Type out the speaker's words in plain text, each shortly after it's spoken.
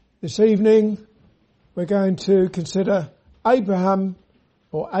This evening we're going to consider Abram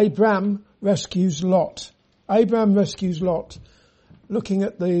Rescues Lot. Abram Rescues Lot, looking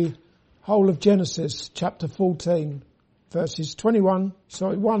at the whole of Genesis chapter 14, verses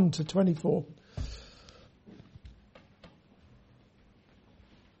 1 to 24.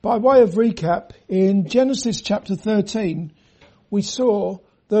 By way of recap, in Genesis chapter 13, we saw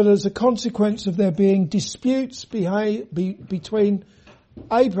that as a consequence of there being disputes between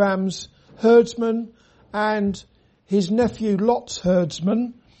Abram's herdsman and his nephew Lot's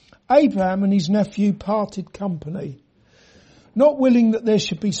herdsman, Abram and his nephew parted company. Not willing that there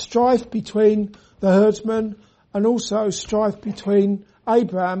should be strife between the herdsmen and also strife between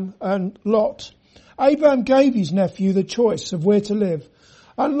Abram and Lot, Abram gave his nephew the choice of where to live,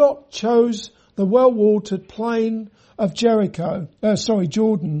 and Lot chose the well-watered plain of Jordan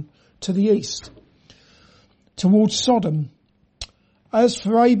to the east, towards Sodom. As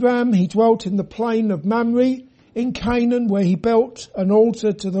for Abram, he dwelt in the plain of Mamre in Canaan, where he built an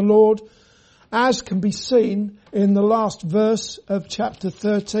altar to the Lord, as can be seen in the last verse of chapter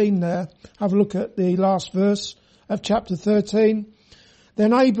 13 there. Have a look at the last verse of chapter 13.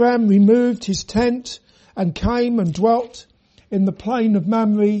 Then Abram removed his tent and came and dwelt in the plain of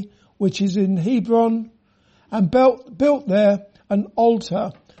Mamre, which is in Hebron, and built there an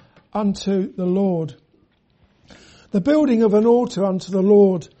altar unto the Lord. The building of an altar unto the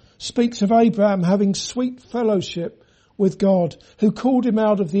Lord speaks of Abram having sweet fellowship with God, who called him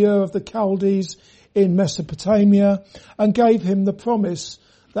out of the Ur of the Chaldees in Mesopotamia and gave him the promise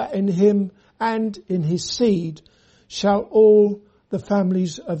that in him and in his seed shall all the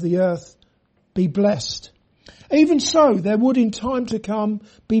families of the earth be blessed. Even so, there would in time to come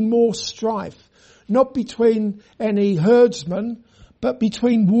be more strife, not between any herdsmen, but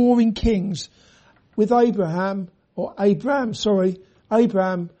between warring kings, with Abram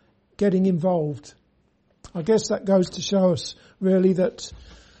getting involved. I guess that goes to show us really that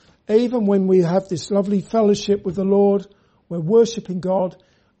even when we have this lovely fellowship with the Lord, we're worshipping God,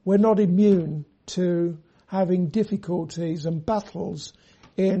 we're not immune to having difficulties and battles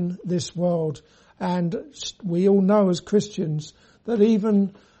in this world. And we all know as Christians that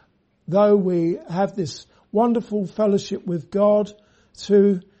even though we have this wonderful fellowship with God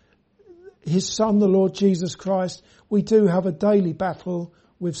through his Son, the Lord Jesus Christ, we do have a daily battle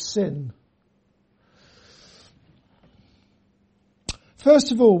with sin.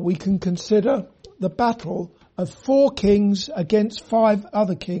 First of all, we can consider the battle of 4 kings against 5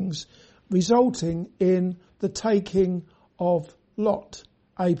 other kings, resulting in the taking of Lot,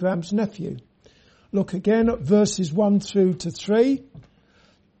 Abram's nephew. Look again at verses 1 through to 3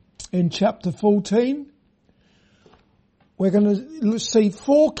 in chapter 14. We're going to see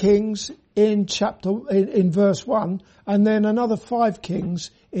 4 kings in verse 1, and then another 5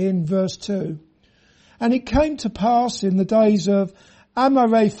 kings in verse 2. And it came to pass in the days of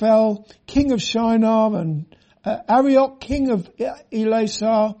Amraphel, king of Shinar, and Arioch, king of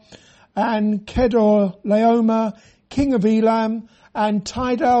Elasar, and Kedorlaomer, king of Elam, and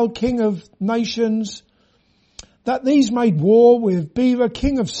Tidal, king of nations, that these made war with Bera,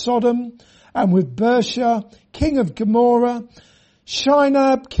 king of Sodom, and with Bersha, king of Gomorrah,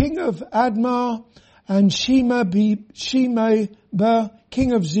 Shinab, king of Admah, and Shemeber,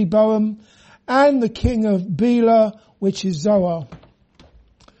 king of Zeboim, and the king of Bela, which is Zoar.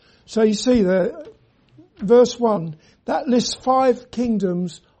 So you see there, verse 1, that lists 5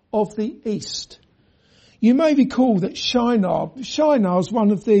 kingdoms of the east. You may recall that Shinar is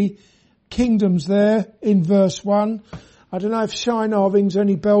one of the kingdoms there in verse 1. I don't know if Shinar rings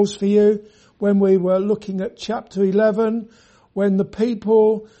any bells for you. When we were looking at chapter 11, when the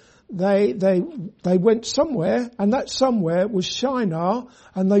people, they went somewhere, and that somewhere was Shinar,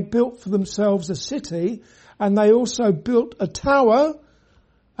 and they built for themselves a city, and they also built a tower,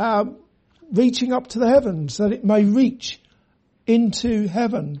 reaching up to the heavens, that it may reach into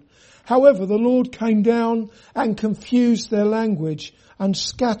heaven. However, the Lord came down and confused their language and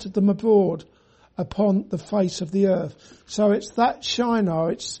scattered them abroad upon the face of the earth. So it's that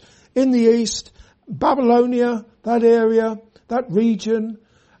Shinar, it's in the east, Babylonia, that area, that region,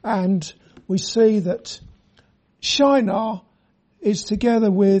 and we see that Shinar is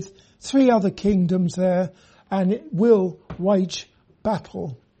together with 3 other kingdoms there, and it will wage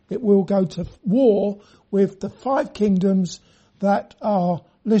battle. It will go to war with the 5 kingdoms that are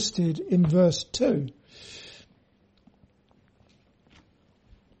listed in verse 2.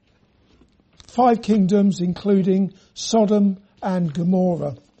 5 kingdoms including Sodom and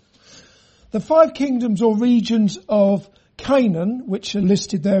Gomorrah. The 5 kingdoms or regions of Canaan, which are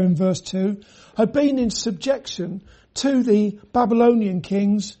listed there in verse 2, had been in subjection to the Babylonian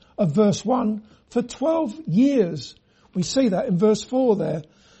kings of verse 1 for 12 years. We see that in verse 4 there.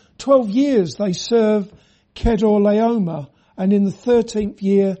 12 years they served Kedorlaomer, and in the 13th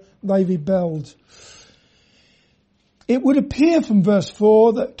year they rebelled. It would appear from verse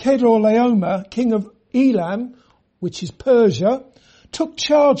 4 that Kedorlaomer, king of Elam, which is Persia, took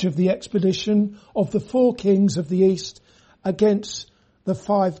charge of the expedition of the 4 kings of the east against the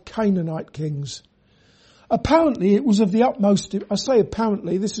 5 Canaanite kings. Apparently it was of the utmost, I say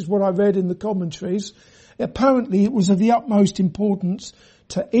apparently, this is what I read in the commentaries, apparently it was of the utmost importance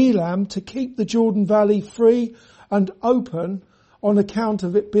to Elam to keep the Jordan Valley free and open on account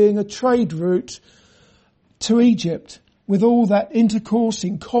of it being a trade route to Egypt, with all that intercourse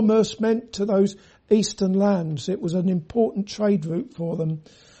in commerce meant to those eastern lands. It was an important trade route for them.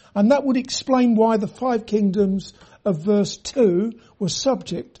 And that would explain why the 5 kingdoms of verse 2 were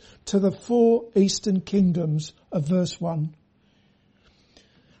subject to the 4 eastern kingdoms of verse 1.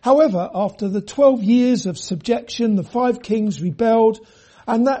 However, after the 12 years of subjection, the 5 kings rebelled,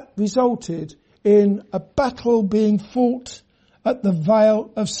 and that resulted in a battle being fought at the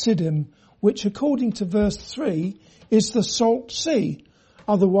Vale of Siddim, which according to verse 3 is the Salt Sea,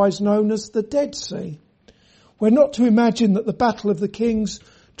 otherwise known as the Dead Sea. We're not to imagine that the Battle of the Kings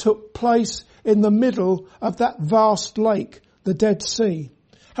took place in the middle of that vast lake, the Dead Sea.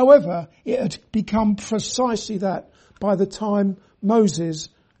 However, it had become precisely that by the time Moses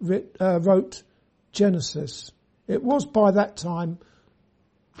wrote Genesis. It was by that time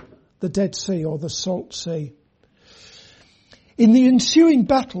the Dead Sea or the Salt Sea. In the ensuing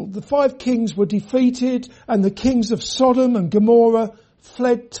battle, the 5 kings were defeated and the kings of Sodom and Gomorrah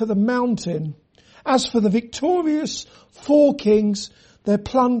fled to the mountain. As for the victorious 4 kings, their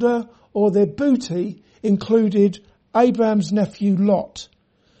plunder or their booty included Abram's nephew Lot.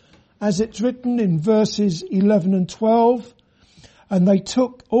 As it's written in verses 11 and 12, and they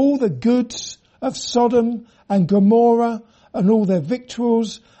took all the goods of Sodom and Gomorrah and all their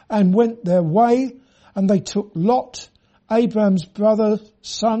victuals and went their way, and they took Lot, Abram's brother's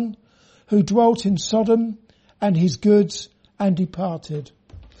son, who dwelt in Sodom, and his goods, and departed.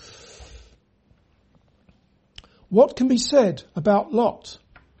 What can be said about Lot?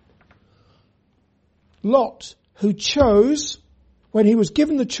 Lot, who chose, when he was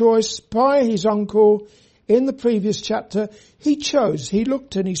given the choice by his uncle in the previous chapter, he chose. He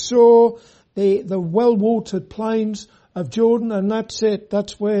looked and he saw the well-watered plains of Jordan, and that's it.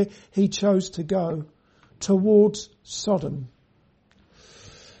 That's where he chose to go, towards Sodom.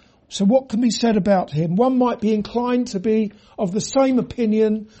 So what can be said about him? One might be inclined to be of the same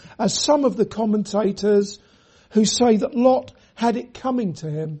opinion as some of the commentators who say that Lot had it coming to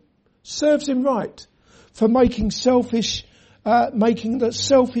him. Serves him right for making the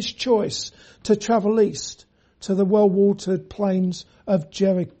selfish choice to travel east to the well-watered plains of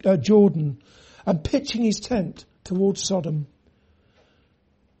Jordan and pitching his tent towards Sodom.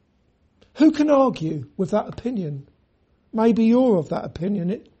 Who can argue with that opinion? Maybe you're of that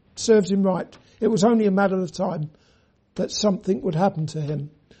opinion. It serves him right. It was only a matter of time that something would happen to him.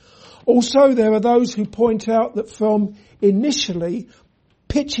 Also, there are those who point out that from initially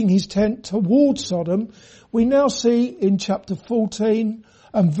pitching his tent towards Sodom, we now see in chapter 14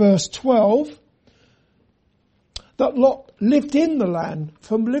 and verse 12 that Lot lived in the land.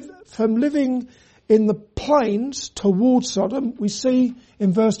 From living in the plains towards Sodom, we see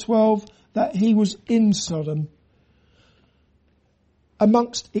in verse 12 that he was in Sodom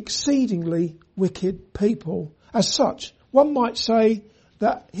amongst exceedingly wicked people. As such, one might say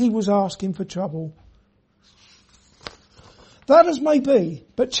that he was asking for trouble. That as may be,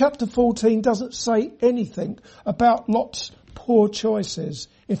 but chapter 14 doesn't say anything about Lot's poor choices,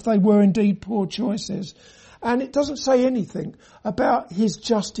 if they were indeed poor choices. And it doesn't say anything about his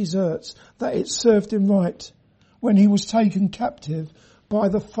just deserts, that it served him right when he was taken captive by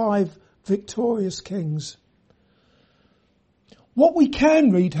the 5 victorious kings. What we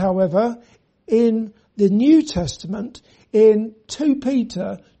can read, however, in the New Testament, in 2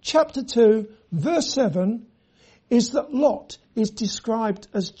 Peter chapter 2 verse 7, is that Lot is described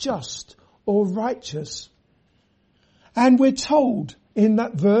as just or righteous. And we're told in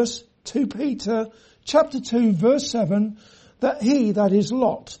that verse, 2 Peter chapter 2 verse 7, that he, that is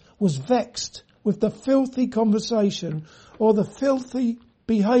Lot, was vexed with the filthy conversation or the filthy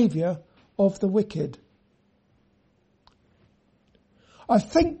behaviour of the wicked. I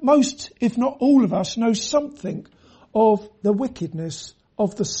think most, if not all of us, know something of the wickedness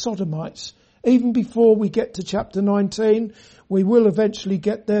of the Sodomites. Even before we get to chapter 19, we will eventually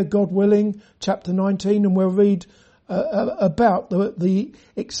get there, God willing, chapter 19, and we'll read about the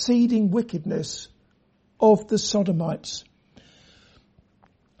exceeding wickedness of the Sodomites.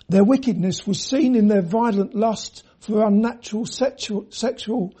 Their wickedness was seen in their violent lust for unnatural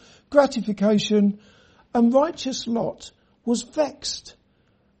sexual gratification, and righteous Lot was vexed.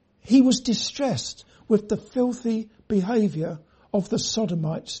 He was distressed with the filthy behaviour of the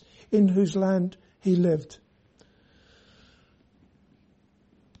Sodomites in whose land he lived.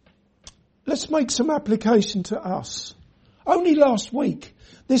 Let's make some application to us. Only last week,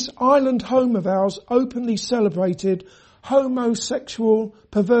 this island home of ours openly celebrated homosexual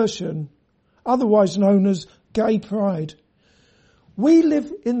perversion, otherwise known as gay pride. We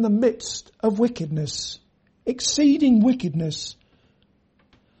live in the midst of wickedness, exceeding wickedness.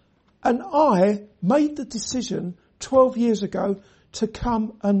 And I made the decision 12 years ago to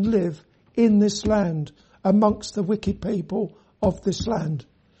come and live in this land amongst the wicked people of this land.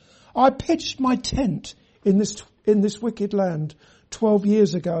 I pitched my tent in this wicked land 12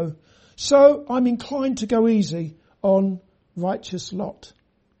 years ago. So I'm inclined to go easy on righteous Lot.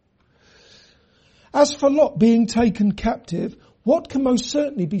 As for Lot being taken captive, what can most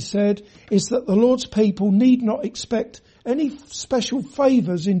certainly be said is that the Lord's people need not expect any special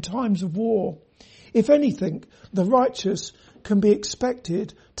favours in times of war. If anything, the righteous can be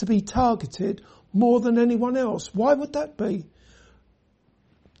expected to be targeted more than anyone else. Why would that be?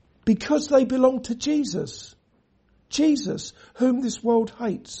 Because they belong to Jesus. Jesus, whom this world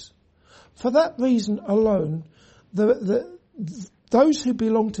hates. For that reason alone, those who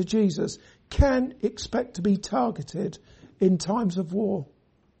belong to Jesus can expect to be targeted in times of war.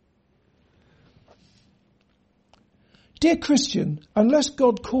 Dear Christian, unless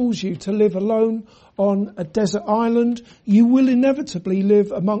God calls you to live alone on a desert island, you will inevitably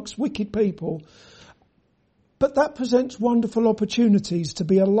live amongst wicked people. But that presents wonderful opportunities to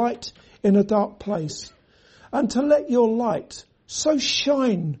be a light in a dark place, and to let your light so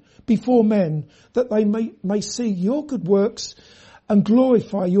shine before men that they may see your good works and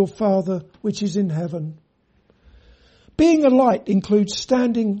glorify your Father which is in heaven. Being a light includes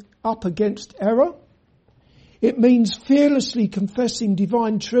standing up against error. It means fearlessly confessing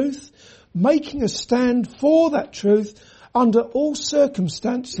divine truth, making a stand for that truth under all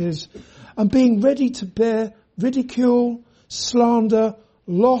circumstances, and being ready to bear ridicule, slander,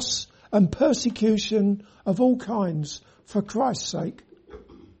 loss and persecution of all kinds for Christ's sake.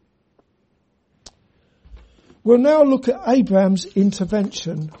 We'll now look at Abram's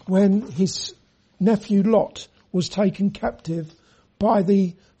intervention when his nephew Lot was taken captive by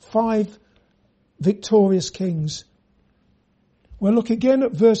the 5 victorious kings. We'll look again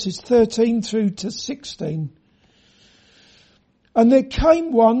at verses 13 through to 16. And there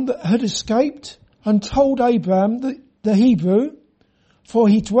came one that had escaped and told Abram the Hebrew, for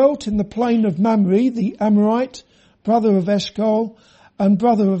he dwelt in the plain of Mamre, the Amorite, brother of Eshcol and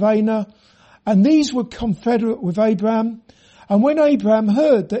brother of Aner, and these were confederate with Abram. And when Abram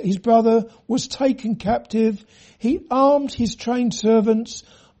heard that his brother was taken captive, he armed his trained servants,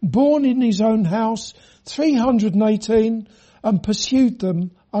 born in his own house, 318, and pursued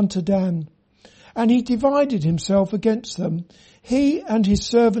them unto Dan. And he divided himself against them, he and his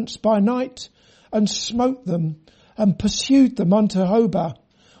servants by night, and smote them, and pursued them unto Hobah,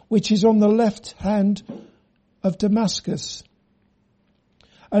 which is on the left hand of Damascus.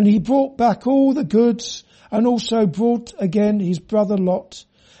 And he brought back all the goods, and also brought again his brother Lot,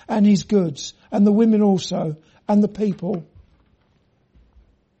 and his goods, and the women also, and the people.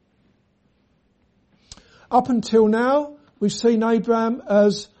 Up until now, we've seen Abram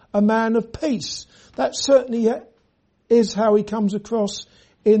as a man of peace. That certainly is how he comes across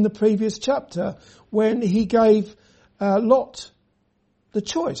in the previous chapter, when he gave Lot the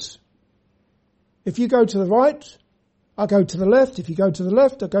choice. If you go to the right, I'll go to the left. If you go to the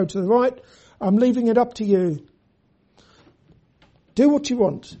left, I'll go to the right. I'm leaving it up to you. Do what you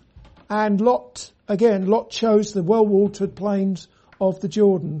want. And Lot chose the well-watered plains of the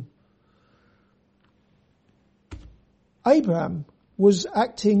Jordan. Abram was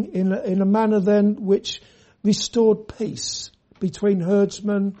acting in a manner then which restored peace between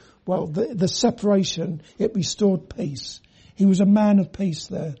herdsmen. Well, the separation, it restored peace. He was a man of peace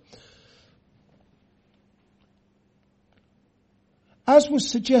there. As was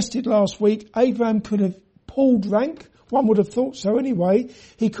suggested last week, Abram could have pulled rank. One would have thought so anyway.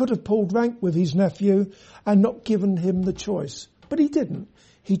 He could have pulled rank with his nephew and not given him the choice. But he didn't.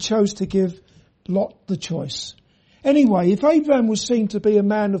 He chose to give Lot the choice. Anyway, if Abram was seen to be a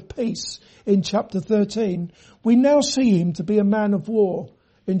man of peace in chapter 13, we now see him to be a man of war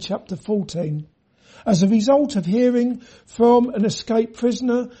in chapter 14. As a result of hearing from an escaped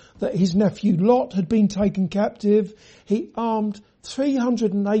prisoner that his nephew Lot had been taken captive, he armed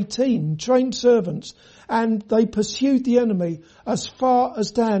 318 trained servants, and they pursued the enemy as far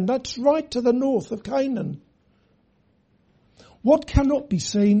as Dan. That's right to the north of Canaan. What cannot be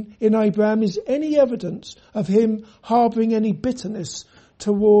seen in Abram is any evidence of him harbouring any bitterness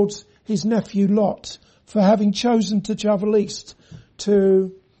towards his nephew Lot for having chosen to travel east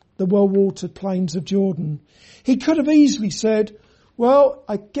to the well-watered plains of Jordan. He could have easily said, well,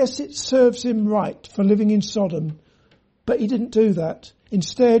 I guess it serves him right for living in Sodom. But he didn't do that.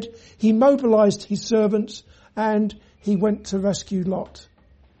 Instead, he mobilised his servants and he went to rescue Lot.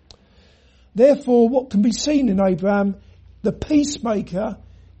 Therefore, what can be seen in Abram, the peacemaker,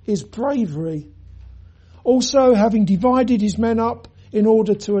 is bravery. Also, having divided his men up in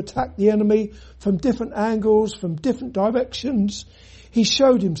order to attack the enemy from different angles, from different directions, he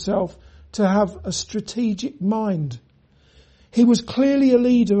showed himself to have a strategic mind. He was clearly a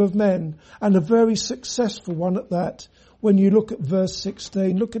leader of men, and a very successful one at that. When you look at verse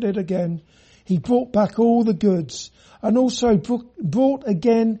 16, look at it again. He brought back all the goods, and also brought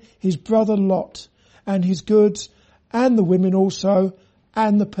again his brother Lot, and his goods, and the women also,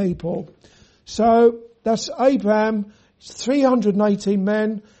 and the people. So that's Abram, 318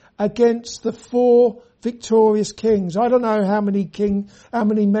 men against the 4 victorious kings. I don't know how many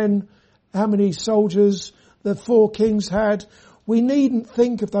soldiers the 4 kings had. We needn't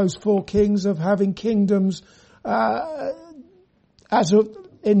think of those 4 kings of having kingdoms by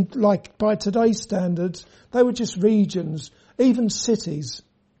today's standards. They were just regions, even cities.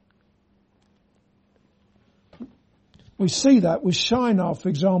 We see that with Shinar, for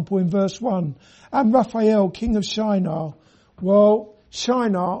example, in verse 1. And Raphael, king of Shinar. Well,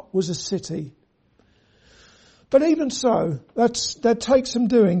 Shinar was a city. But even so, that takes some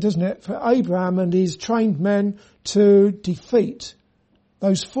doing, doesn't it, for Abraham and his trained men to defeat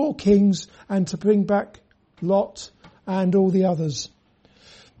those 4 kings and to bring back Lot and all the others.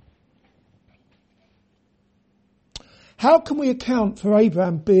 How can we account for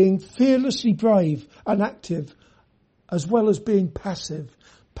Abraham being fearlessly brave and active as well as being passive?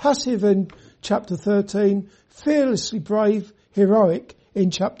 Passive in chapter 13, fearlessly brave, heroic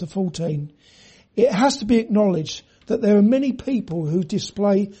in chapter 14. It has to be acknowledged that there are many people who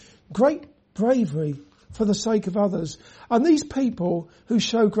display great bravery for the sake of others. And these people who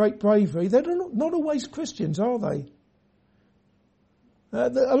show great bravery, they're not always Christians, are they?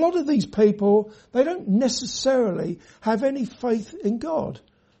 A lot of these people, they don't necessarily have any faith in God.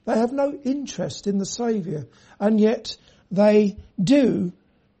 They have no interest in the Saviour. And yet they do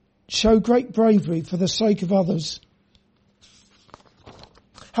show great bravery for the sake of others.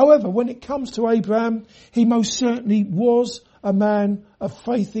 However, when it comes to Abraham, he most certainly was a man of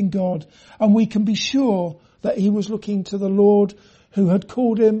faith in God. And we can be sure that he was looking to the Lord who had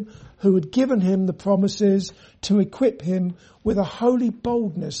called him, who had given him the promises to equip him with a holy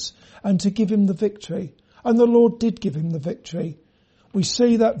boldness and to give him the victory. And the Lord did give him the victory. We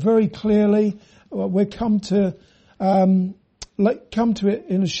see that very clearly. We'll come to it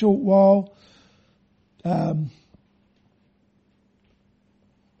in a short while.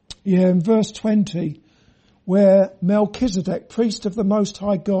 In verse 20, where Melchizedek, priest of the Most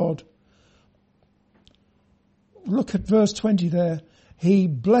High God, look at verse 20 there. He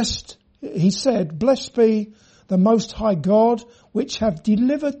said, blessed be the Most High God, which have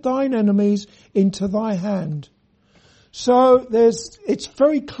delivered thine enemies into thy hand. So it's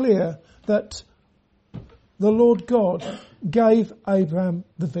very clear that the Lord God gave Abraham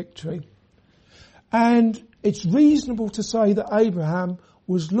the victory. And it's reasonable to say that Abraham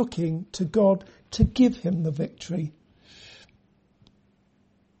was looking to God to give him the victory.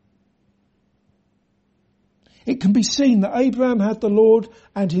 It can be seen that Abraham had the Lord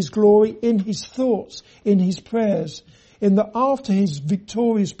and his glory in his thoughts, in his prayers, in that after his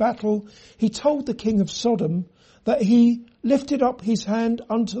victorious battle, he told the king of Sodom that he lifted up his hand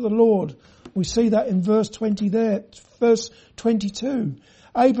unto the Lord. We see that in verse 20 there, verse 22.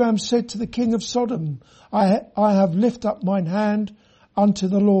 Abraham said to the king of Sodom, I have lifted up mine hand unto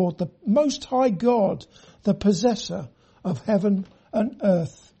the Lord, the Most High God, the possessor of heaven and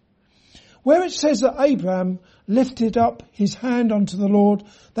earth. Where it says that Abraham lifted up his hand unto the Lord,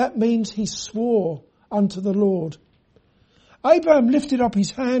 that means he swore unto the Lord. Abraham lifted up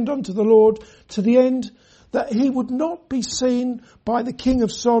his hand unto the Lord to the end that he would not be seen by the king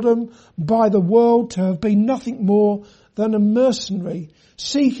of Sodom, by the world, to have been nothing more than a mercenary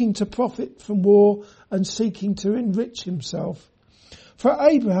seeking to profit from war and seeking to enrich himself. For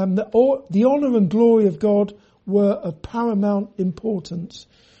Abraham, the honour and glory of God were of paramount importance.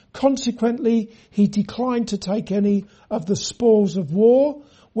 Consequently, he declined to take any of the spoils of war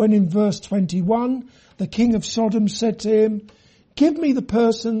when in verse 21, the king of Sodom said to him, "Give me the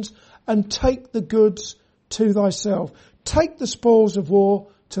persons and take the goods to thyself. Take the spoils of war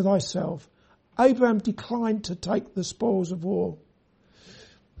to thyself." Abraham declined to take the spoils of war.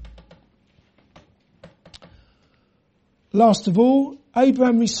 Last of all,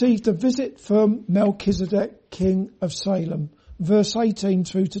 Abraham received a visit from Melchizedek, king of Salem, verse 18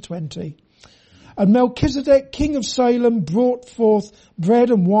 through to 20. "And Melchizedek, king of Salem, brought forth bread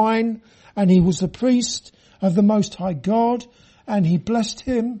and wine, and he was the priest of the Most High God, and he blessed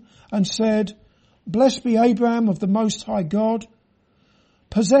him and said, Blessed be Abraham of the Most High God,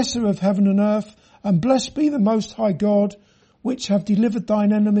 possessor of heaven and earth, and blessed be the Most High God, which have delivered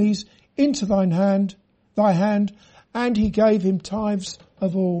thine enemies into thy hand, and he gave him tithes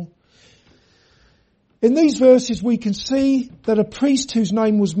of all." In these verses we can see that a priest whose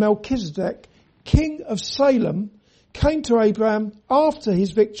name was Melchizedek, king of Salem, came to Abraham after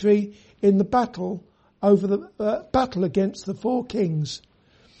his victory in the battle against the four kings.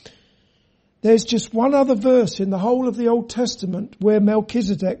 There's just one other verse in the whole of the Old Testament where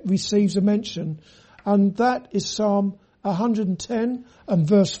Melchizedek receives a mention, and that is Psalm 110 and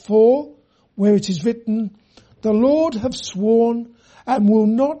verse 4, where it is written, "The Lord hath sworn and will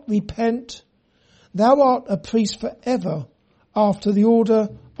not repent. Thou art a priest forever after the order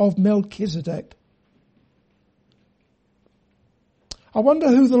of Melchizedek." I wonder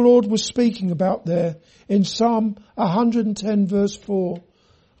who the Lord was speaking about there in Psalm 110 verse 4.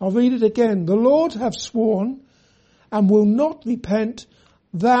 I'll read it again. "The Lord hath sworn and will not repent.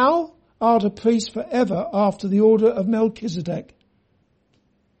 Thou art a priest forever after the order of Melchizedek."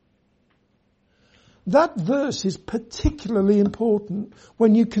 That verse is particularly important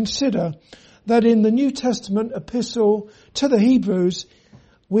when you consider that in the New Testament epistle to the Hebrews,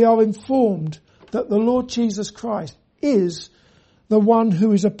 we are informed that the Lord Jesus Christ is the one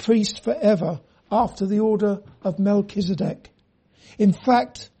who is a priest forever after the order of Melchizedek. In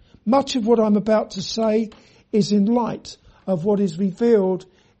fact, much of what I'm about to say is in light of what is revealed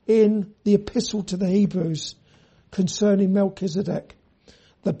in the epistle to the Hebrews concerning Melchizedek,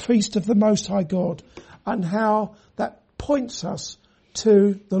 the priest of the Most High God, and how that points us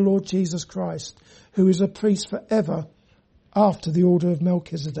to the Lord Jesus Christ, who is a priest forever after the order of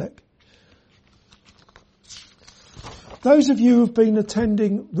Melchizedek. Those of you who have been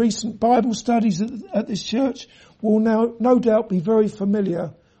attending recent Bible studies at this church will now no doubt be very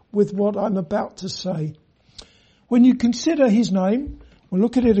familiar with what I'm about to say. When you consider his name, we'll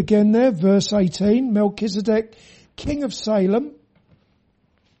look at it again there, verse 18, Melchizedek, king of Salem.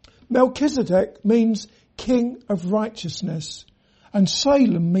 Melchizedek means king of righteousness, and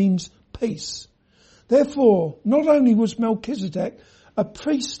Salem means peace. Therefore, not only was Melchizedek a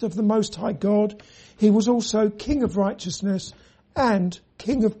priest of the Most High God, he was also king of righteousness and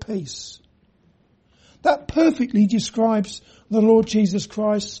king of peace. That perfectly describes the Lord Jesus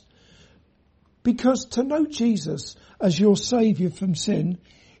Christ, because to know Jesus as your Saviour from sin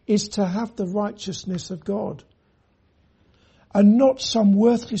is to have the righteousness of God, and not some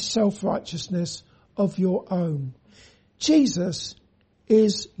worthless self-righteousness of your own. Jesus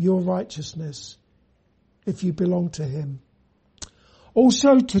is your righteousness if you belong to him.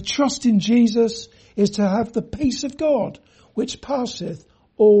 Also, to trust in Jesus is to have the peace of God, which passeth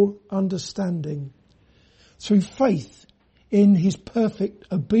all understanding. Through faith in his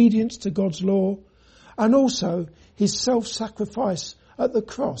perfect obedience to God's law, and also his self-sacrifice at the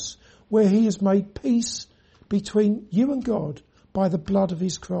cross, where he has made peace between you and God by the blood of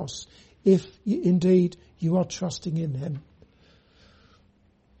his cross, if indeed you are trusting in him.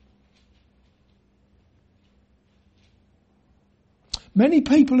 Many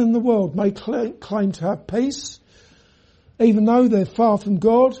people in the world may claim to have peace, even though they're far from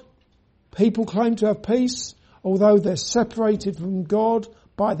God. People claim to have peace, although they're separated from God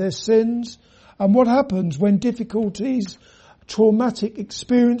by their sins. And what happens when difficulties, traumatic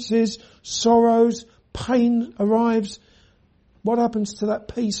experiences, sorrows, pain arrives? What happens to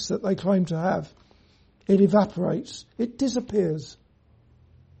that peace that they claim to have? It evaporates. It disappears.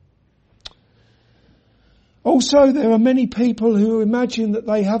 Also, there are many people who imagine that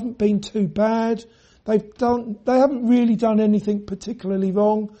they haven't been too bad. They haven't really done anything particularly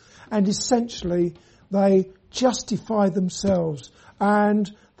wrong, and essentially they justify themselves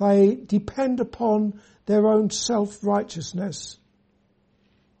and they depend upon their own self-righteousness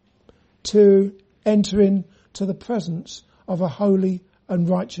to enter into the presence of a holy and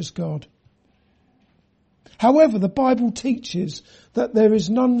righteous God. However, the Bible teaches that there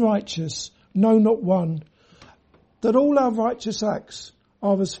is none righteous, no, not one, that all our righteous acts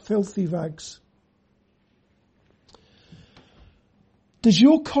are as filthy rags. Does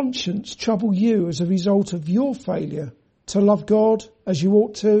your conscience trouble you as a result of your failure to love God as you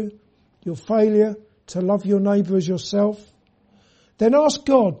ought to, your failure to love your neighbour as yourself? Then ask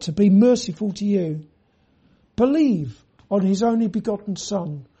God to be merciful to you. Believe on his only begotten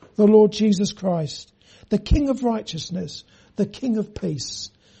Son, the Lord Jesus Christ, the King of righteousness, the King of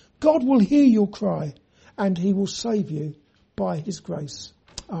peace. God will hear your cry and he will save you by his grace.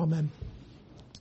 Amen.